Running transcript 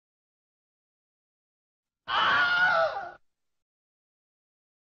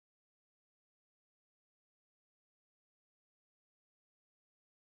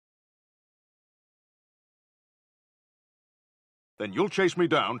then you'll chase me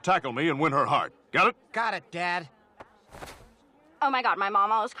down, tackle me, and win her heart. Got it? Got it, Dad. Oh my God, my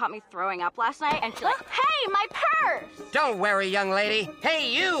mom almost caught me throwing up last night, and she's like, "Hey, my purse!" Don't worry, young lady.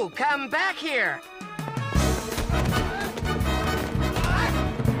 Hey, you, come back here.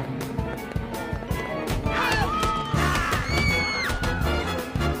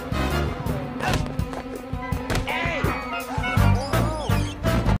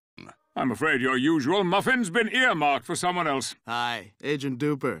 I'm afraid your usual muffin's been earmarked for someone else. Hi, Agent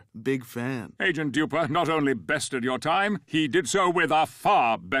Duper. Big fan. Agent Duper not only bested your time, he did so with a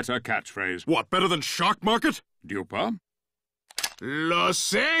far better catchphrase. What, better than Shark Market? Duper?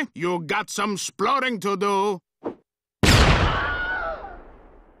 Lucy, you got some sploding to do.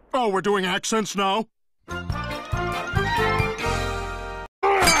 Oh, we're doing accents now?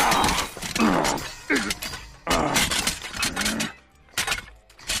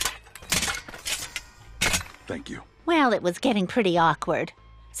 Thank you. Well, it was getting pretty awkward.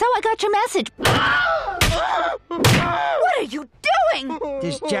 So I got your message. What are you doing?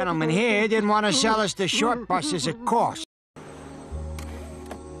 This gentleman here didn't want to sell us the short buses at cost.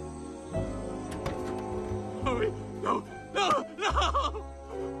 Hurry! No! No! No!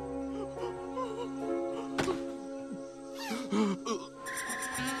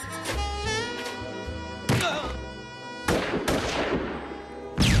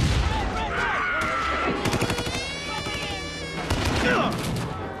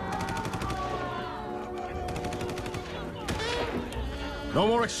 No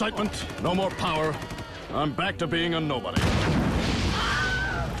more excitement, no more power. I'm back to being a nobody.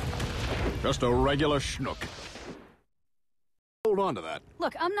 Just a regular schnook. Hold on to that.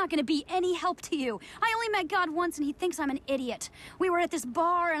 Look, I'm not gonna be any help to you. I only met God once and he thinks I'm an idiot. We were at this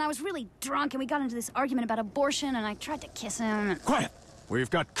bar and I was really drunk and we got into this argument about abortion and I tried to kiss him. Quiet! We've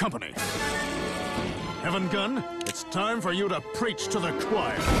got company. Heaven Gun, it's time for you to preach to the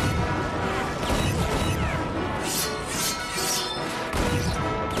choir.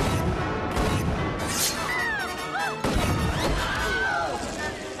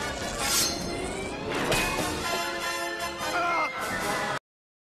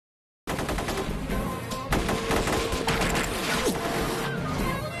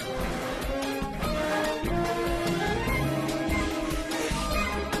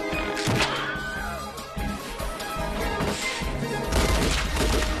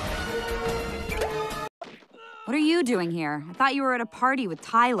 What are you doing here? I thought you were at a party with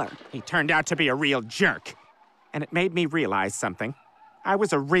Tyler. He turned out to be a real jerk. And it made me realize something. I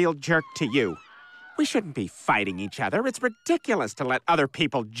was a real jerk to you. We shouldn't be fighting each other. It's ridiculous to let other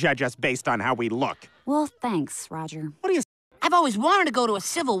people judge us based on how we look. Well, thanks, Roger. What do you... I've always wanted to go to a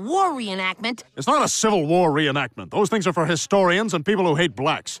Civil War reenactment. It's not a Civil War reenactment. Those things are for historians and people who hate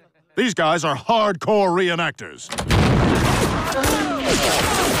blacks. These guys are hardcore reenactors.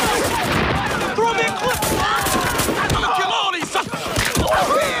 Throw me a clip!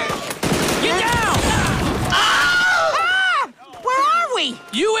 Get down! Ah! Where are we?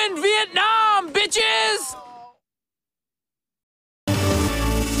 You in Vietnam!